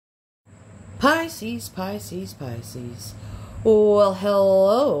Pisces, Pisces, Pisces. Well,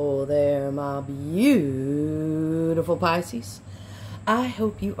 hello there, my beautiful Pisces. I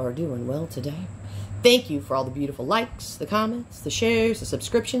hope you are doing well today. Thank you for all the beautiful likes, the comments, the shares, the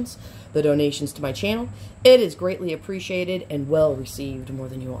subscriptions, the donations to my channel. It is greatly appreciated and well received, more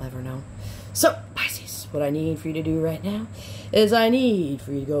than you will ever know. So, Pisces, what I need for you to do right now is I need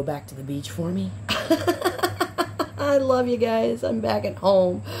for you to go back to the beach for me. I love you guys. I'm back at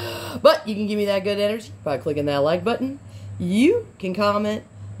home. But you can give me that good energy by clicking that like button. You can comment.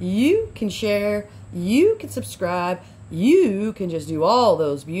 You can share. You can subscribe. You can just do all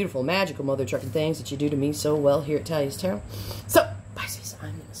those beautiful, magical, mother trucking things that you do to me so well here at Talia's Tarot. So, Pisces,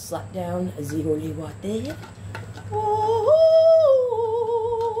 I'm going to slap down a holy water.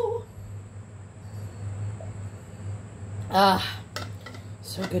 Oh.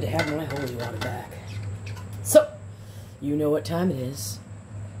 So good to have my holy water back. So, you know what time it is.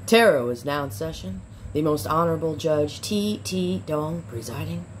 Tarot is now in session. The most honorable judge, T. Dong,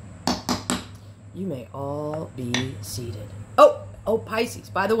 presiding. You may all be seated. Oh, Pisces.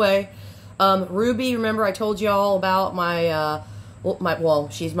 By the way, Ruby, remember I told you all about well,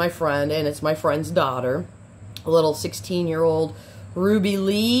 she's my friend, and it's my friend's daughter, a little 16-year-old Ruby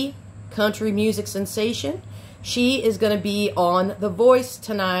Lee, country music sensation. She is going to be on The Voice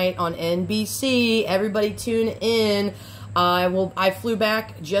tonight on NBC. Everybody tune in. I flew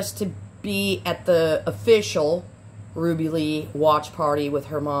back just to be at the official Ruby Lee watch party with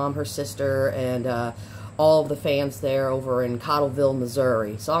her mom, her sister, and all of the fans there over in Cottleville,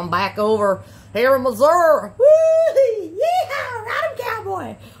 Missouri. So I'm back over here in Missouri. Woo! Yeah! Ride 'em,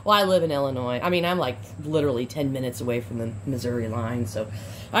 cowboy! Well, I live in Illinois. I mean, I'm like literally 10 minutes away from the Missouri line, so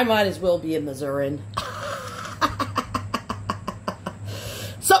I might as well be a Missourian.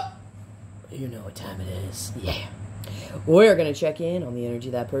 So, you know what time it is. Yeah. We're going to check in on the energy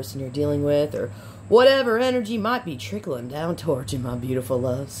of that person you're dealing with, or whatever energy might be trickling down towards you, my beautiful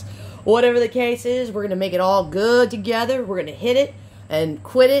loves. Whatever the case is, we're going to make it all good together. We're going to hit it and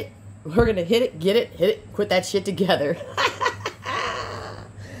quit it. We're going to hit it, get it, hit it, quit that shit together.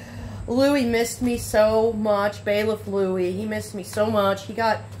 Louie missed me so much. Bailiff Louie, he missed me so much. He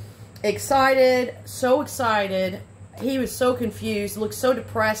got excited, so excited. He was so confused, looked so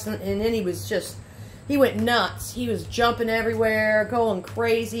depressed, and then he was just... he went nuts. He was jumping everywhere, going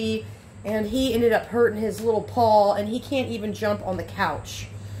crazy, and he ended up hurting his little paw, and he can't even jump on the couch.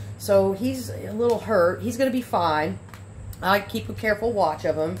 So he's a little hurt. He's going to be fine. I keep a careful watch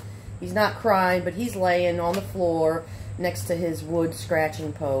of him. He's not crying, but he's laying on the floor next to his wood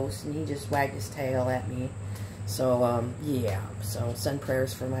scratching post, and he just wagged his tail at me. So, yeah. So send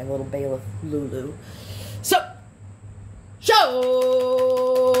prayers for my little bailiff, Lulu. So,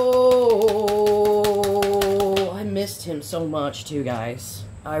 I missed him so much too, guys.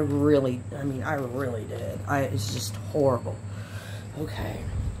 I really did. It's just horrible. Okay.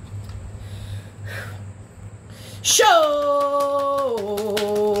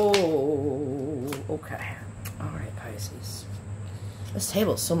 Okay. Alright, Pisces. This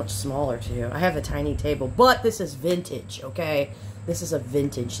table is so much smaller too. I have a tiny table, but this is vintage, okay? This is a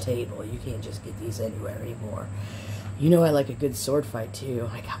vintage table. You can't just get these anywhere anymore. You know I like a good sword fight, too.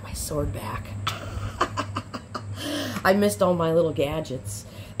 I got my sword back. I missed all my little gadgets.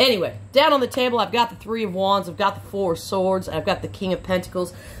 Anyway, down on the table, I've got the Three of Wands. I've got the Four of Swords. I've got the King of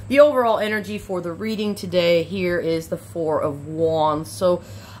Pentacles. The overall energy for the reading today here is the Four of Wands. So,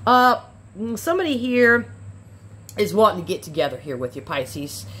 somebody here is wanting to get together here with you,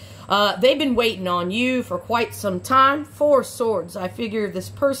 Pisces. They've been waiting on you for quite some time. Four of Swords. I figure this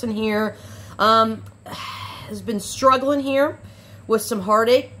person here... has been struggling here with some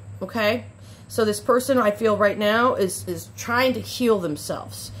heartache, okay? So this person, I feel right now, is trying to heal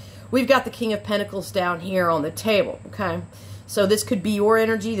themselves. We've got the King of Pentacles down here on the table, okay? So this could be your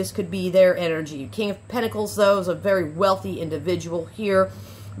energy, this could be their energy. King of Pentacles, though, is a very wealthy individual here.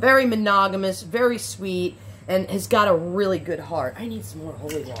 Very monogamous, very sweet, and has got a really good heart. I need some more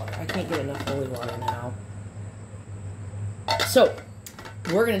holy water. I can't get enough holy water now. So,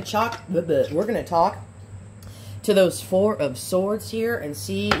 we're going to talk to those Four of Swords here and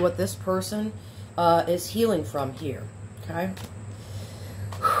see what this person is healing from here. Okay?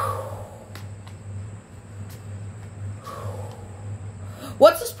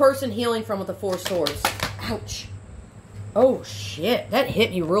 What's this person healing from with the Four of Swords? Ouch. Oh, shit. That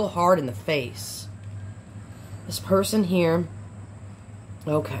hit me real hard in the face. This person here,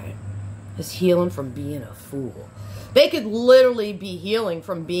 okay, is healing from being a fool. They could literally be healing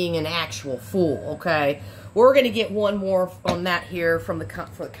from being an actual fool, okay? We're going to get one more on that here from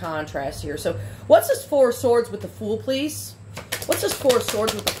for the contrast here. So, what's this Four of Swords with the Fool, please? What's this Four of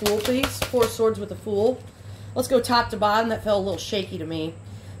Swords with the Fool, please? Four of Swords with the Fool. Let's go top to bottom. That felt a little shaky to me.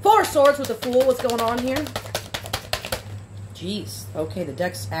 Four of Swords with the Fool. What's going on here? Jeez. Okay, the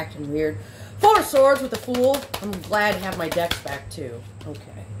deck's acting weird. Four of Swords with the Fool. I'm glad to have my decks back, too.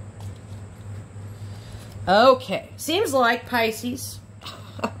 Okay. Okay. Seems like Pisces,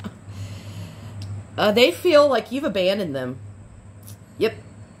 they feel like you've abandoned them. Yep.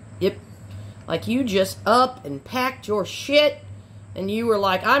 Yep. Like you just up and packed your shit, and you were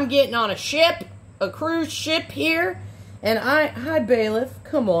like, I'm getting on a ship, a cruise ship here, and hi, bailiff.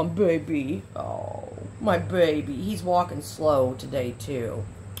 Come on, baby. Oh, my baby. He's walking slow today, too.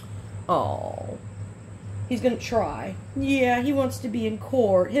 Oh. He's gonna try. Yeah, he wants to be in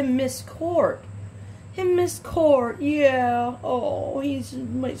court. Him miss court. Him miss court. Yeah. Oh, he's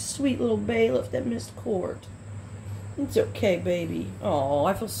my sweet little bailiff that missed court. It's okay, baby. Oh,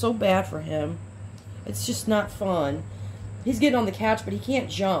 I feel so bad for him. It's just not fun. He's getting on the couch, but he can't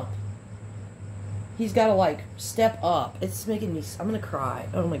jump. He's got to, like, step up. It's making me... I'm going to cry.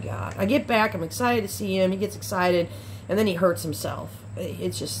 Oh, my God. I get back. I'm excited to see him. He gets excited, and then he hurts himself.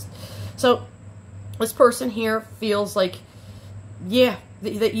 It's just... So, this person here feels like, yeah,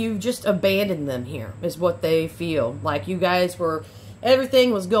 that you just abandoned them here, is what they feel. Like, you guys were...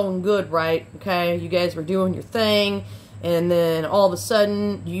 Everything was going good, right? Okay? You guys were doing your thing, and then all of a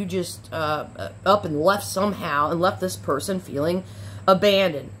sudden, you just up and left somehow, and left this person feeling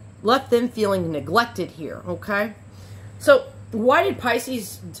abandoned. Left them feeling neglected here, okay? So, why did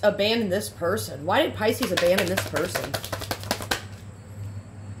Pisces abandon this person? Why did Pisces abandon this person?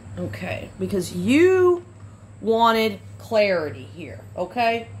 Okay, because you wanted clarity here,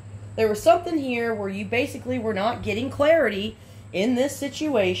 okay? There was something here where you basically were not getting clarity in this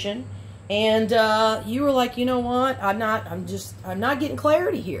situation, and you were like, you know what? I'm not getting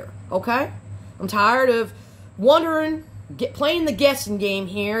clarity here, okay? I'm tired of wondering, playing the guessing game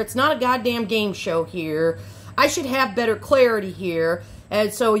here. It's not a goddamn game show here. I should have better clarity here.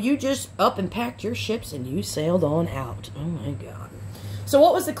 And so you just up and packed your ships and you sailed on out. Oh my God. So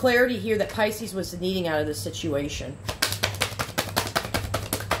what was the clarity here that Pisces was needing out of this situation?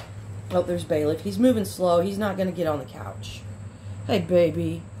 Oh, there's Bailiff. He's moving slow. He's not going to get on the couch. Hey,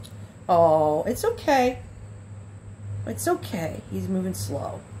 baby. Oh, it's okay. It's okay. He's moving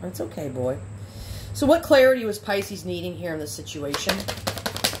slow. It's okay, boy. So what clarity was Pisces needing here in this situation?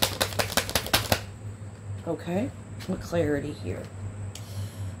 Okay. What clarity here?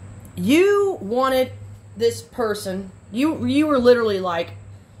 You wanted this person. You were literally like,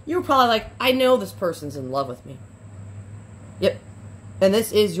 you were probably like, I know this person's in love with me. Yep. And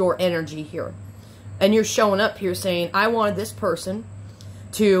this is your energy here. And you're showing up here saying, I wanted this person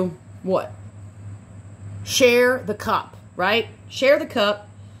to, what? Share the cup, right? Share the cup.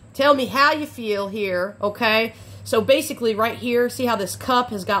 Tell me how you feel here, okay? So basically right here, see how this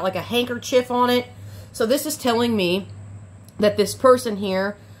cup has got like a handkerchief on it? So this is telling me that this person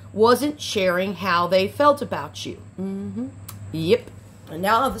here wasn't sharing how they felt about you. Mm-hmm. Yep. And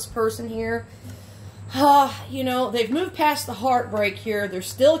now this person here, you know, they've moved past the heartbreak here. They're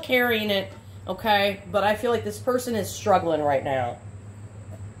still carrying it, okay? But I feel like this person is struggling right now.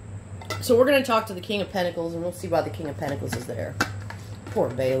 So we're going to talk to the King of Pentacles, and we'll see why the King of Pentacles is there. Poor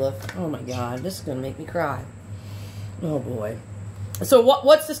bailiff. Oh, my God. This is going to make me cry. Oh, boy. So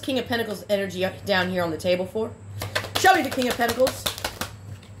what's this King of Pentacles energy down here on the table for? Show me the King of Pentacles.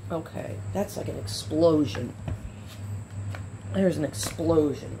 Okay. That's like an explosion. There's an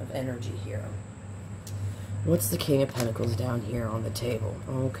explosion of energy here. What's the King of Pentacles down here on the table?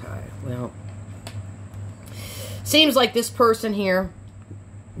 Okay. Well, seems like this person here,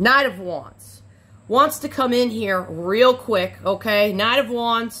 Knight of Wands, wants to come in here real quick, okay? Knight of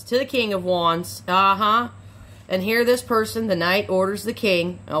Wands to the King of Wands, and here this person, the Knight, orders the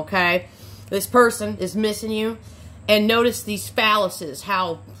King, okay? This person is missing you, and notice these phalluses,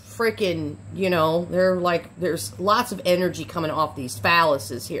 how freaking, you know, they're like, there's lots of energy coming off these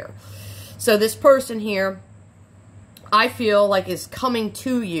phalluses here. So this person here, I feel like is coming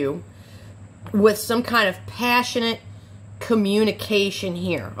to you with some kind of passionate communication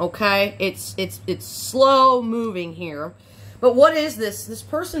here, okay? It's slow moving here. But what is this? This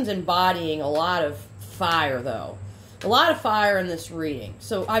person's embodying a lot of fire, though. A lot of fire in this reading.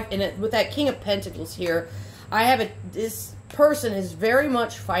 So with that King of Pentacles here, I have this person is very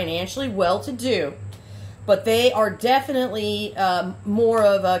much financially well-to-do, but they are definitely more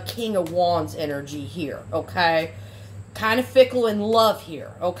of a King of Wands energy here, okay? Kind of fickle in love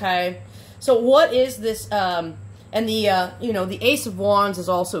here, okay? So what is this, and the, you know, the Ace of Wands is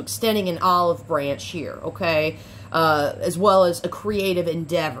also extending an olive branch here, okay? As well as a creative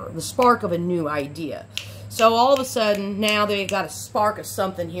endeavor, the spark of a new idea. So all of a sudden, now they got a spark of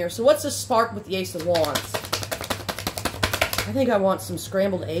something here. So what's the spark with the Ace of Wands? I think I want some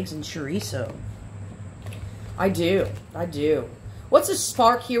scrambled eggs and chorizo. I do. I do. What's the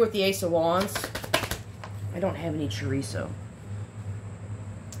spark here with the Ace of Wands? I don't have any chorizo.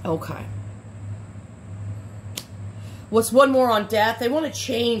 Okay. What's one more on death? They want to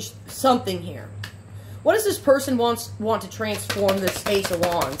change something here. What does this person want to transform this Ace of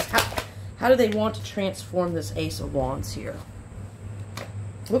Wands? How do they want to transform this Ace of Wands here?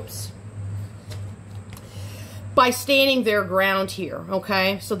 Whoops. By standing their ground here,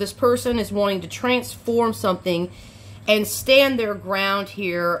 okay? So this person is wanting to transform something and stand their ground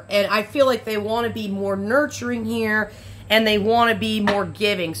here. And I feel like they want to be more nurturing here and they want to be more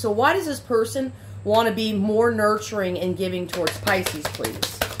giving. So why does this person want to be more nurturing and giving towards Pisces,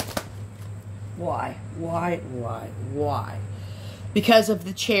 please? Why? Why? Because of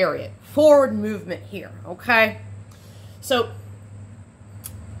the Chariot. Forward movement here, okay? So,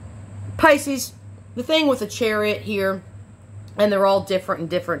 Pisces, the thing with the Chariot here, and they're all different in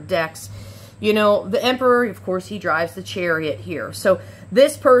different decks, you know, the Emperor, of course, he drives the Chariot here. So,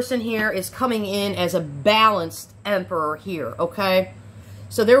 this person here is coming in as a balanced Emperor here, okay?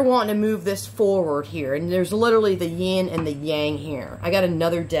 So, they're wanting to move this forward here, and there's literally the yin and the yang here. I got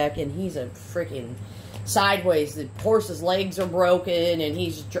another deck, and he's a freaking sideways. The horse's legs are broken, and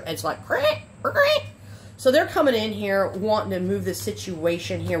it's like, so they're coming in here wanting to move this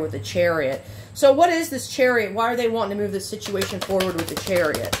situation here with the Chariot. So what is this Chariot? Why are they wanting to move this situation forward with the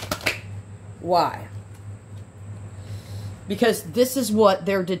Chariot? Why? Because this is what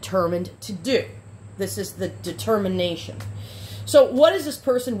they're determined to do. This is the determination. So what is this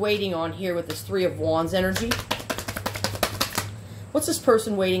person waiting on here with this Three of Wands energy? What's this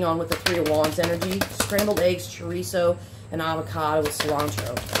person waiting on with the Three of Wands energy? Scrambled eggs, chorizo, and avocado with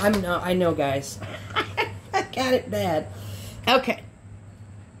cilantro. I know, guys. I got it bad. Okay.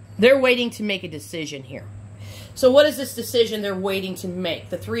 They're waiting to make a decision here. So what is this decision they're waiting to make?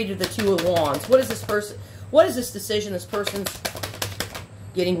 The Three to the Two of Wands. What is this decision this person's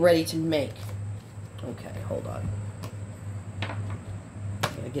getting ready to make? Okay, hold on.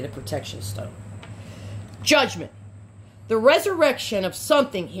 I'm going to get a protection stone. Judgment. The resurrection of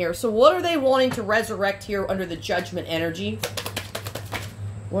something here. So what are they wanting to resurrect here under the Judgment energy?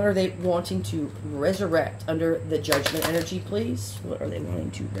 What are they wanting to resurrect under the Judgment energy, please? What are they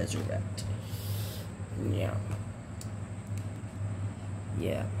wanting to resurrect? Yeah.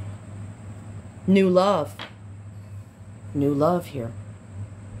 Yeah. New love. New love here.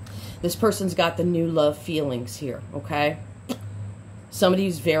 This person's got the new love feelings here, okay? Somebody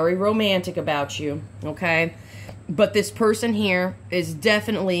who's very romantic about you, okay? But this person here is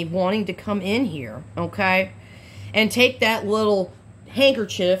definitely wanting to come in here, okay? And take that little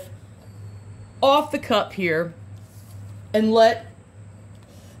handkerchief off the cup here and let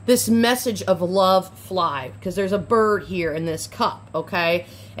this message of love fly. Because there's a bird here in this cup, okay?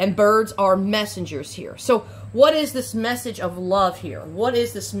 And birds are messengers here. So what is this message of love here? What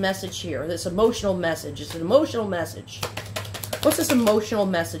is this message here? This emotional message. It's an emotional message. What's this emotional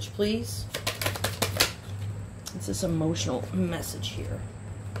message, please? What's this emotional message here?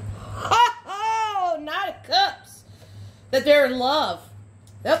 Oh, Knight of Cups. That they're in love.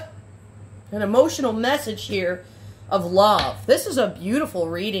 Yep. An emotional message here of love. This is a beautiful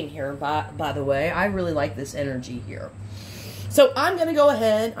reading here, by the way. I really like this energy here. So I'm going to go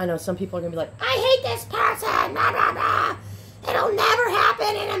ahead. I know some people are going to be like, I hate this person. Blah, blah, blah. It'll never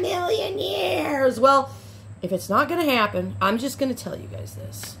happen in a million years. Well, if it's not going to happen, I'm just going to tell you guys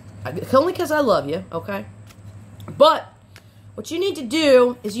this. Only because I love you, okay? But what you need to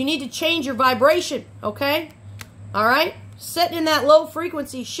do is you need to change your vibration, okay? All right? Sitting in that low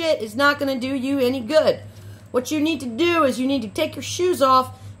frequency shit is not going to do you any good. What you need to do is you need to take your shoes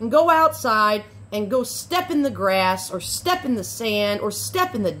off and go outside and go step in the grass or step in the sand or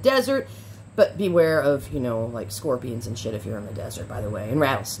step in the desert. But beware of, you know, like scorpions and shit if you're in the desert, by the way. And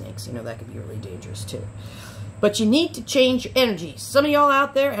rattlesnakes, you know, that could be really dangerous too. But you need to change your energy. Some of y'all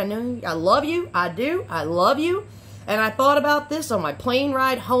out there, I know, I love you. I do. I love you. And I thought about this on my plane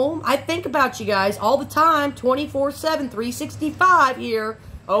ride home. I think about you guys all the time, 24/7, 365 here,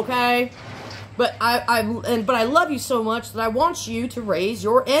 okay? But I love you so much that I want you to raise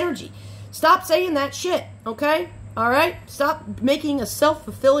your energy. Stop saying that shit, okay? All right? Stop making a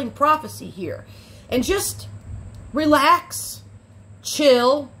self-fulfilling prophecy here. And just relax,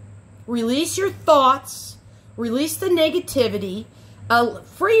 chill, release your thoughts, release the negativity,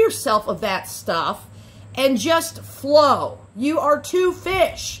 free yourself of that stuff, and just flow. You are two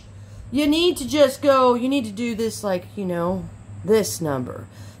fish. You need to just go, you need to do this like, you know, this number.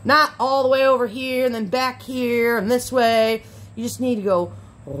 Not all the way over here and then back here and this way. You just need to go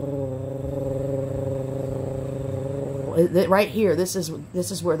right here. This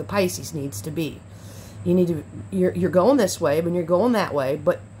is where the Pisces needs to be. You need to, you're going this way, but you're going that way,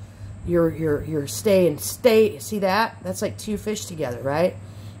 but you're staying, see that? That's like two fish together, right?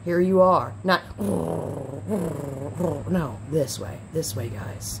 Here you are. Not, no, this way,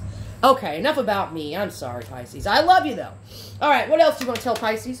 guys. Okay, enough about me. I'm sorry, Pisces. I love you, though. All right, what else do you want to tell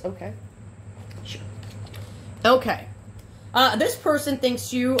Pisces? Okay. Sure. Okay. This person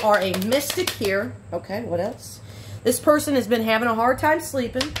thinks you are a mystic here. Okay, what else? This person has been having a hard time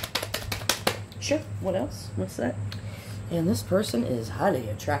sleeping. Sure, what else? What's that? And this person is highly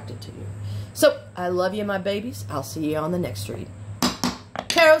attracted to you. So, I love you, my babies. I'll see you on the next read.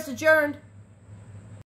 Tarot's adjourned.